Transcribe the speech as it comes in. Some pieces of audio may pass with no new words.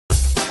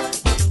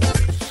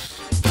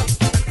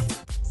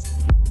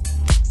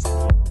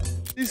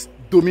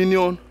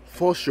Dominion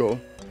Foreshore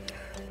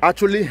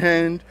actually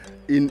end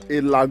in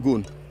a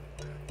lagoon.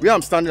 Where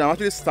I'm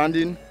actually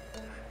standing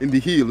in the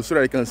hill so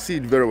that you can see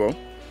it very well.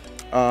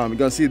 You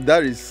can see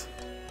that is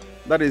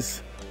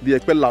the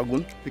Epe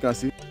Lagoon. You can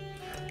see.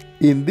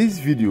 In this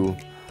video,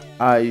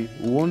 I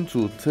want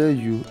to tell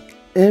you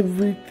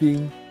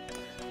everything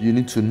you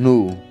need to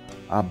know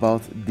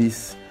about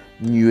this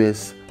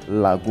newest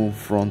lagoon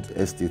front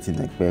estate in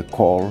Epe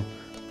called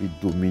the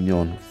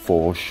Dominion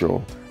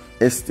Foreshore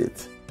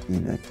Estate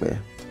in Epe.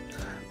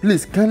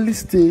 Please kindly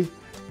stay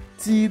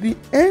till the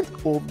end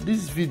of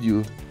this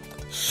video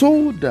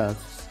so that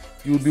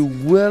you'll be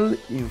well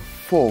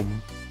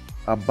informed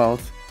about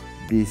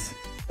this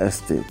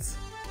estate.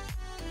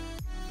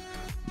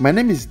 My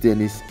name is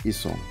Dennis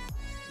Ison.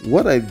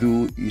 What I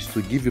do is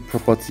to give you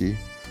property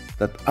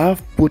that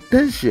have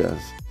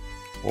potentials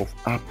of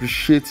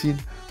appreciating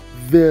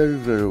very,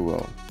 very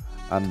well,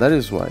 and that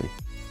is why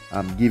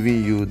I'm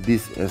giving you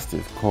this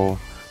estate called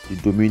the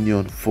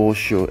Dominion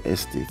Foreshore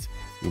Estate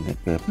in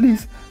Epe.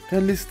 Please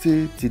kindly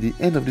stay till the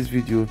end of this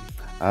video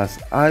as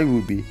I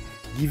will be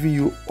giving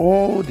you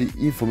all the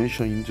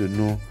information you need to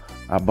know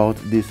about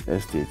this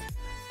estate,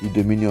 the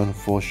Dominion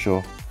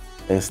Foreshore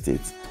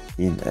Estate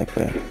in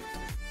Epe.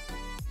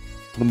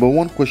 Number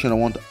one question I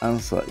want to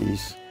answer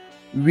is,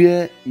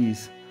 where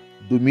is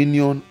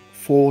Dominion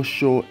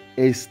Foreshore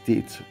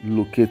Estate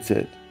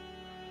located?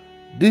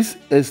 This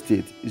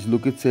estate is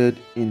located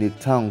in a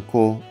town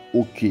called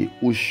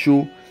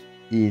Osho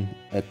in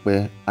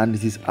Epe, and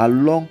it is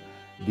along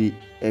the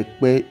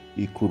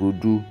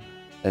Epe-Ikorodu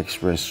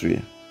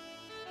Expressway.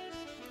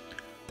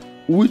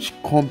 Which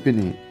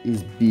company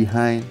is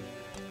behind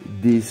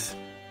this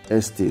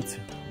estate,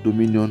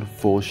 Dominion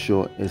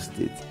Foreshore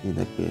Estate in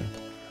Epe?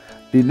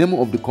 The name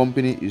of the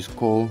company is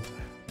called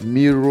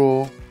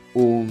Mirror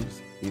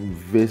Homes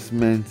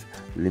Investment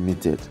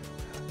Limited.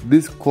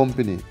 This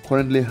company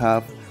currently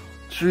have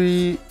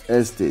 3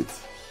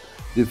 estates.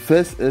 The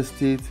first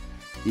estate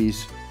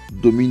is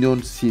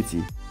Dominion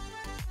City,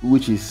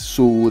 which is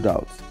sold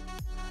out.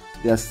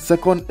 Their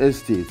second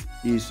estate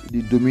is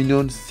the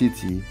Dominion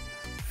City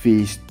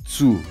Phase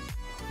 2,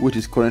 which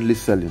is currently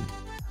selling.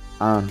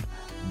 And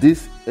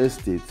this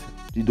estate,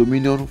 the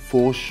Dominion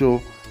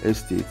Foreshore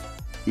Estate,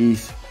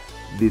 is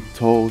the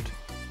third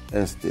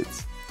estate.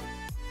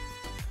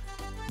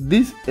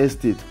 This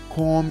estate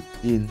come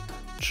in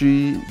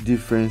 3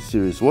 different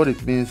series. What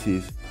it means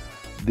is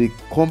the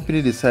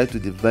company decided to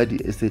divide the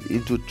estate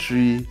into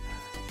 3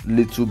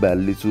 little by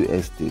little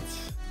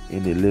estates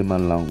in a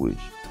layman language.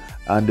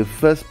 And the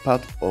first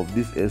part of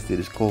this estate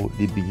is called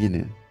the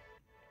beginning.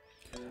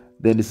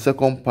 Then the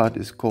second part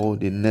is called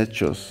the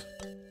Nexus.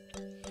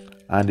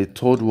 And the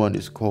third one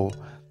is called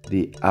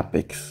the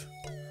Apex.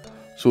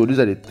 So these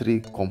are the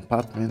 3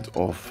 compartments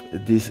of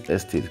this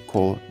estate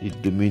called the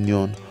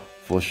Dominion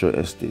Foreshore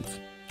Estate.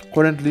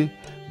 Currently,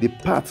 the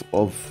part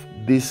of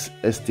this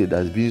estate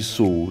that's being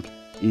sold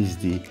is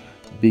the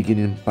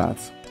beginning part.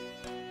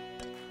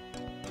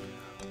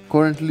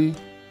 Currently,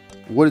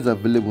 what is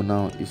available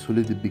now is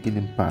only the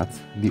beginning part.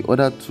 The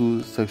other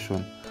 2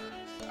 sections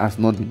has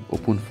not been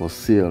opened for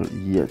sale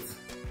yet.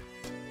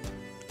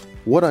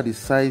 What are the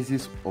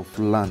sizes of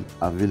land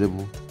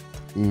available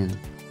in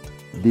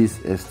this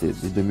estate,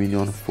 the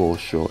Dominion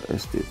Foreshore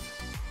Estate?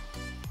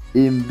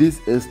 In this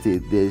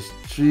estate, there's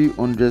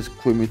 300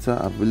 square meter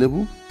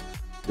available,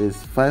 there's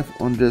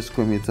 500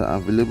 square meter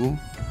available,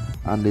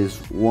 and there's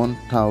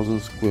 1000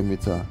 square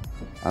meter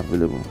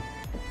available.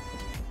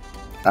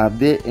 Are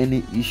there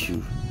any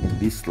issue in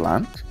this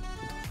land?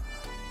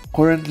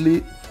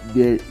 Currently,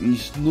 there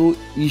is no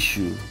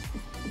issue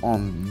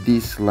on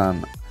this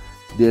land.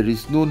 There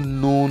is no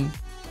known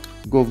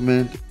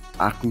government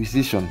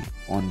acquisition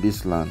on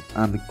this land,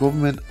 and the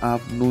government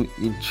have no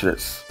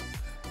interest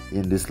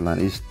in this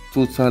land. It's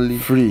totally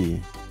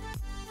free.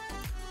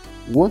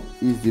 What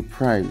is the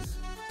price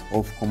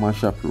of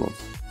commercial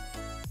plots?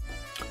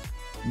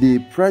 The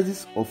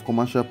prices of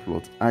commercial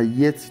plots are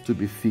yet to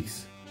be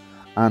fixed,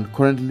 and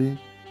currently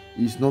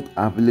is not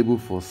available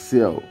for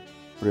sale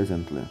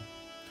presently.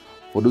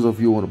 For those of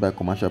you who want to buy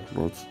commercial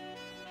plots,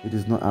 it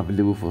is not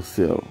available for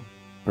sale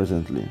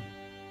presently.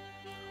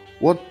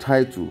 What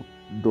title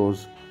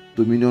does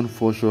Dominion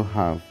Foreshore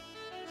have?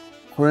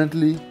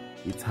 Currently,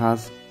 it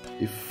has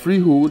a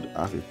freehold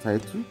as a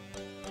title,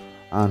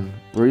 and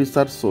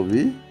registered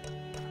survey,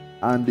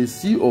 and the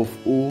C of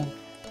O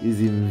is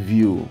in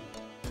view.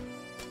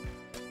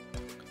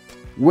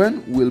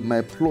 When will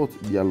my plot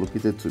be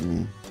allocated to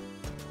me?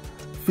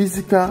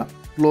 Physical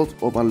plot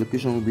of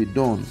allocation will be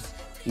done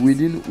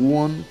within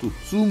 1 to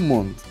 2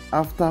 months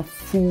after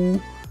full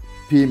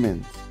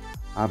payment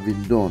have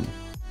been done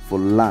for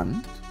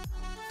land,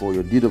 for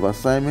your deed of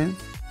assignment,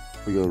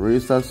 for your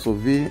registered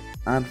survey,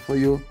 and for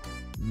your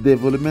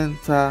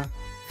developmental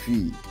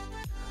fee.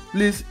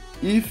 Please,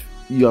 if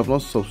you have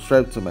not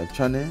subscribed to my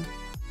channel,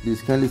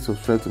 please kindly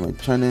subscribe to my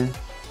channel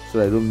so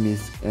that I don't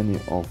miss any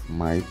of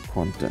my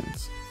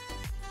contents.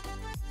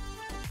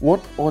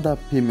 What other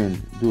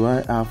payment do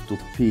I have to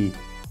pay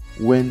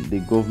when the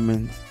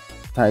government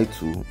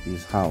title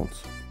is out?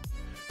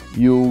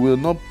 You will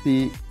not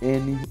pay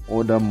any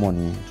other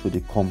money to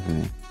the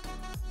company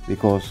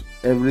because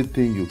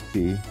everything you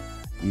pay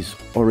is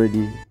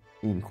already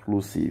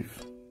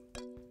inclusive.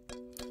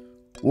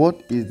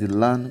 What is the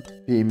land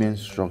payment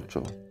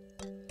structure?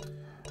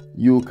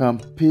 You can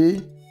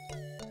pay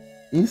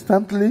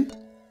instantly,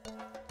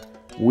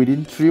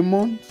 within 3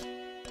 months,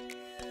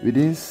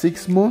 within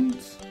 6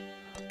 months.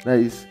 That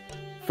is,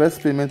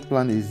 first payment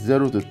plan is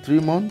 0 to 3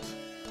 months.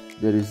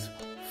 There is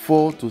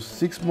 4 to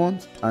 6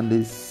 months, and there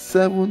is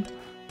 7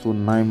 to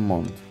 9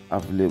 months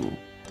available.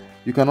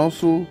 You can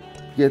also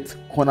get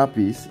corner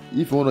piece.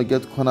 If you want to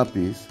get corner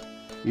piece,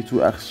 it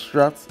will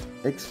extract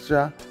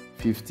extra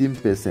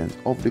 15%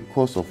 of the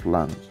cost of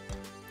land.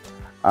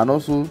 And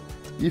also,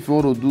 if you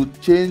want to do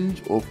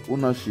change of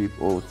ownership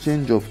or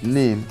change of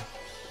name,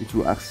 it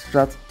will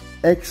extract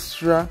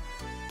extra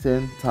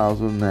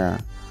 10,000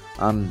 naira,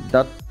 and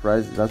that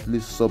price is actually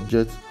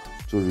subject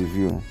to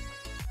review.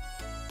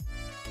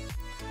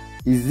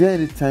 Is there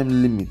any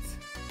time limit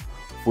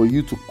for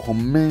you to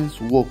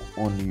commence work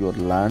on your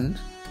land?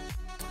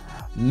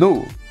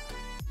 No,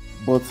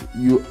 but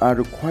you are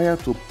required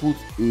to put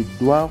a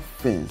dual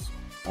fence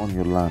on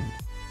your land.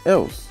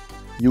 Else,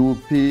 you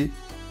will pay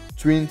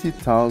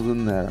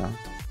 20,000 naira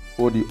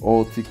for the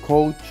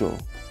horticulture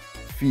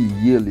fee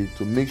yearly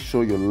to make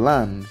sure your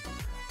land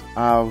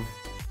have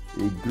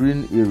a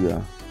green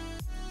area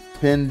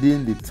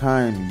pending the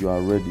time you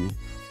are ready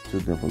to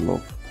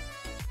develop.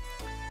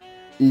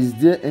 Is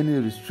there any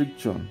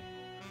restriction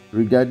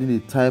regarding the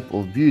type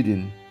of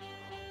building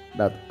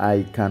that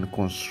I can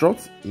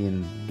construct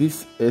in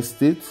this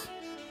estate?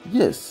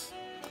 Yes,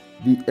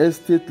 the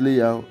estate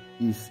layout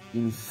is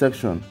in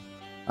section,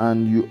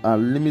 and you are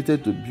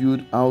limited to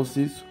build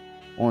houses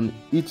on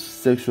each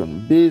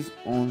section based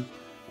on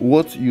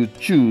what you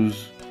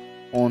choose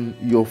on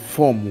your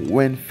form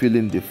when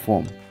filling the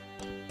form.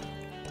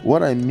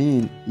 What I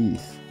mean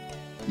is,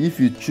 if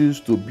you choose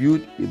to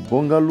build a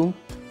bungalow,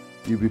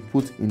 you'll be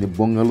put in the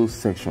bungalow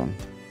section.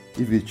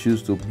 If you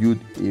choose to build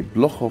a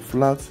block of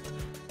flats,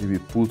 you'll be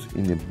put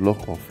in the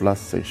block of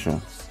flats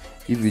section.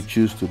 If you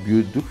choose to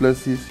build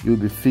duplexes, you'll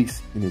be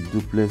fixed in the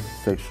duplex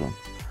section.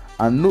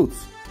 And note,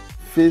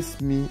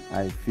 face me,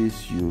 I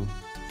face you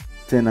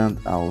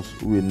tenant house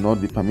will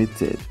not be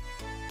permitted.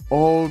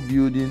 All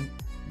building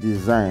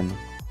design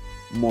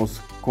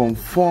must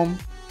conform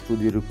to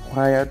the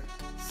required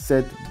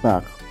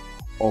setback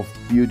of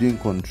building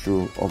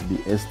control of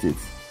the estate,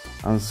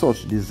 and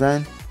such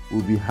design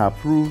will be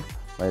approved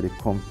by the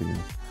company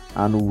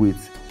and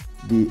with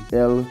the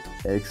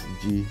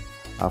LXG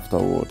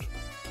afterward.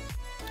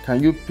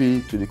 Can you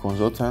pay to the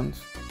consultant?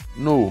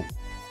 No,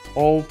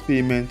 all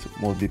payment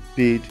must be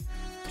paid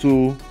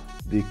to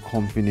the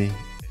company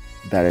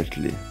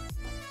directly.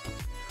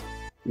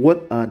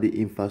 What are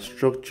the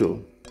infrastructure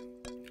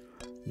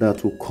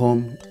that will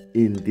come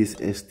in this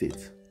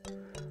estate?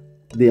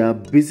 There are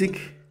basic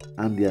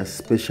and there are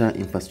special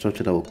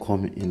infrastructure that will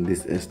come in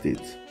this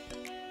estate.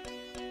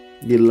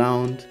 The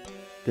lounge,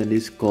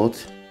 tennis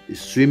court, a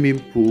swimming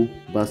pool,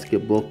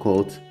 basketball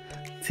court,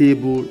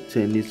 table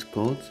tennis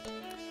court,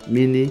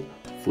 mini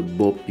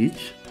football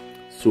pitch,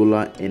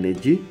 solar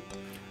energy,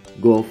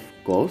 golf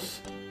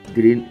course,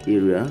 green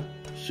area,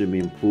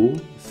 swimming pool,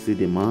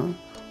 cinema,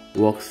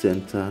 work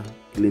center,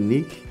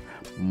 clinic,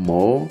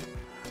 mall,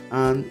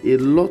 and a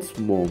lot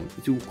more.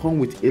 It will come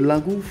with a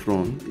lagoon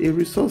front, a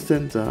resource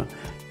center,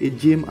 a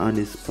gym and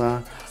a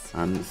spa,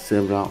 and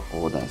several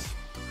others.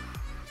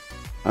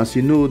 As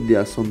you know, there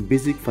are some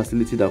basic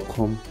facilities that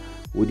come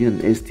within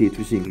an estate,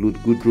 which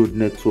include good road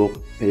network,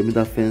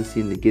 perimeter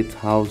fencing, the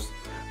gatehouse,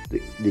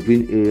 the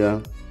green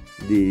area,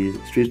 the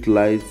street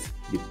lights,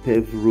 the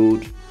paved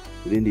road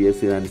within the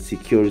estate, and the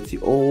security.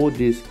 All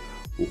this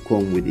will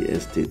come with the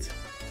estate.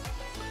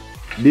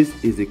 This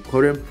is the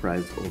current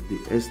price of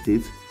the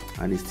estate,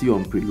 and it's still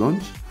on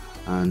pre-launch.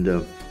 And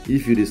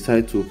if you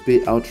decide to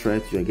pay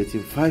outright, you are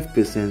getting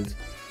 5%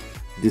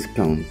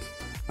 discount.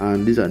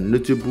 And these are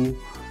notable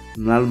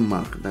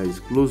landmark that is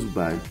close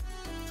by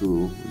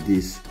to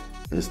this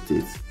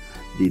estate,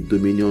 the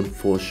Dominion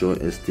Foreshore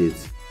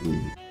Estate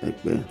in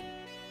Epe.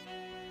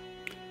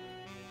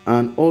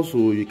 And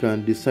also, you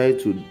can decide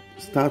to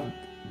start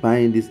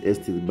buying this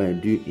estate by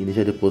doing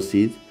initial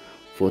deposit.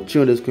 For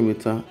 300 square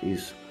meter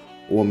is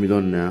 1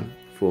 million naira.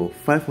 For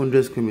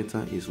 500 square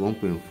meter is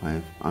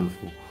 1.5, and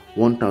for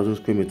 1000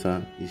 square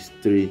meter is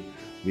 3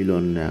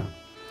 million naira.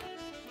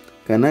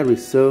 Can I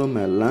resell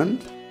my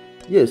land?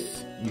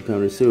 Yes, you can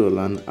resell your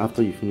land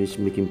after you finish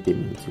making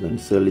payments. You can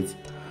sell it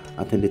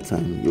at any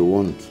time you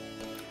want.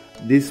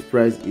 This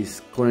price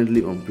is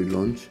currently on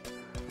pre-launch,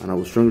 and I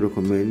would strongly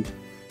recommend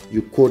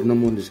you call the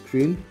number on the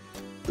screen.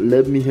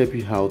 Let me help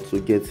you out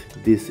to get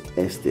this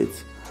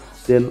estate.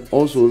 Then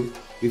also,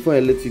 before I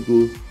let you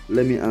go,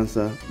 let me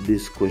answer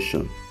this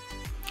question.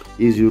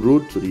 Is your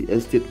road to the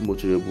estate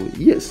motorable?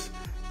 Yes,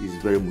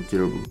 it's very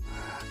motorable.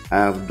 I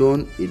have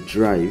done a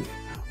drive.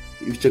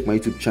 If you check my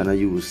YouTube channel,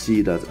 you will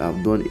see that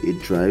I've done a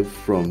drive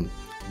from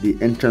the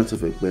entrance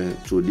of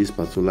Epe to this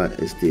particular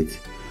estate.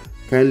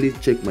 Kindly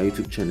check my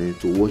YouTube channel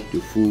to watch the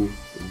full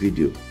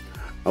video.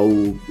 I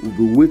will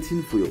be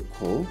waiting for your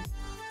call.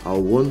 I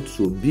want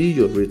to be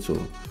your realtor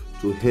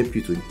to help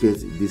you to get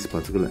this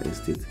particular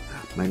estate.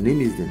 My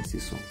name is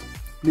Nexus.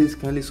 Please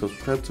kindly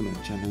subscribe to my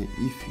channel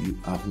if you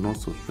have not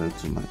subscribed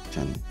to my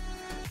channel.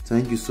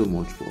 Thank you so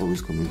much for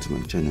always coming to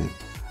my channel.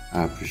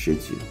 I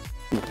appreciate you.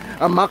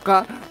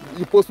 Amaka,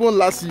 you postponed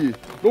last year.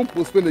 Don't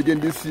postpone again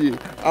this year.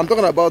 I'm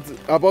talking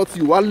about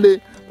you.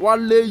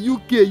 Wale,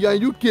 UK. You're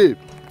in UK.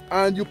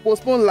 And you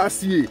postponed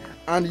last year.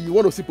 And you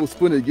want to see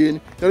postpone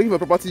again. You're looking for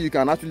property you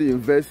can actually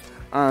invest.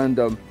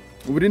 And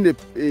within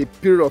a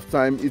period of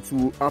time, it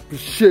will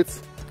appreciate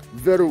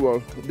very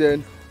well.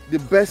 Then the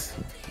best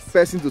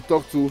person to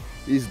talk to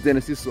is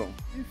Nexus.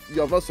 If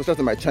you have not subscribed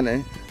to my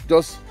channel,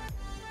 just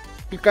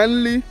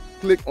kindly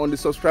click on the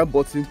subscribe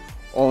button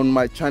on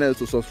my channel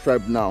to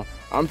subscribe now.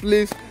 And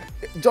please,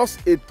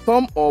 just a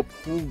thumb up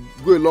will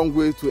go a long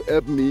way to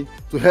help me,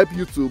 to help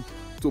YouTube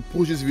to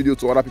push this video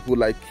to other people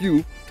like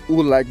you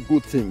who like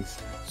good things.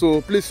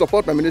 So please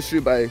support my ministry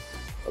by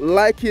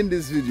liking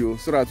this video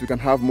so that we can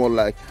have more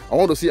like. I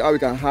want to see how we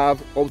can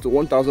have up to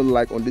 1,000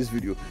 likes on this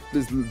video.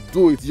 Please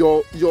do it.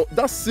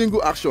 That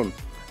single action,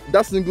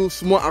 that single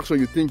small action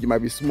you think it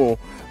might be small,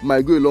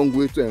 might go a long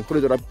way to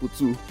encourage other people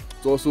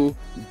to also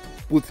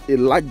put a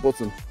like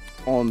button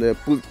on the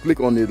click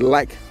on the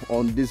like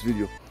on this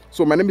video.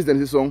 So my name is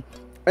Nexus.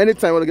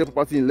 Anytime you want to get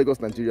property in Lagos,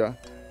 Nigeria,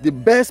 the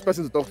best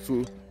person to talk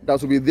to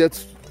that will be there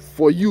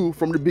for you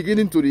from the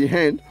beginning to the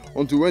end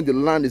until when the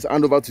land is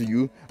handed over to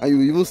you and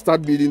you even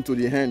start building to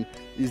the end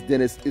is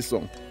Nexus.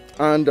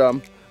 And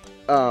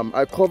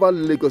I cover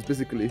Lagos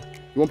basically.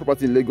 You want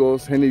property in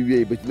Lagos,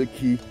 anywhere, but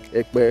Epe,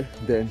 Epe,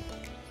 then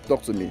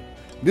talk to me.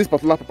 This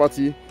particular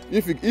property,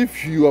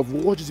 if you have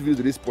watched this video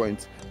to this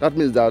point, that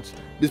means that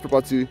this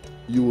property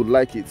you would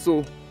like it.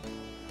 So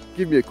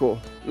give me a call.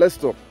 Let's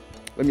talk.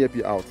 Let me help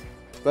you out.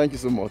 Thank you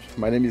so much.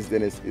 My name is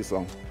Nexus.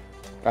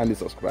 Kindly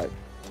subscribe.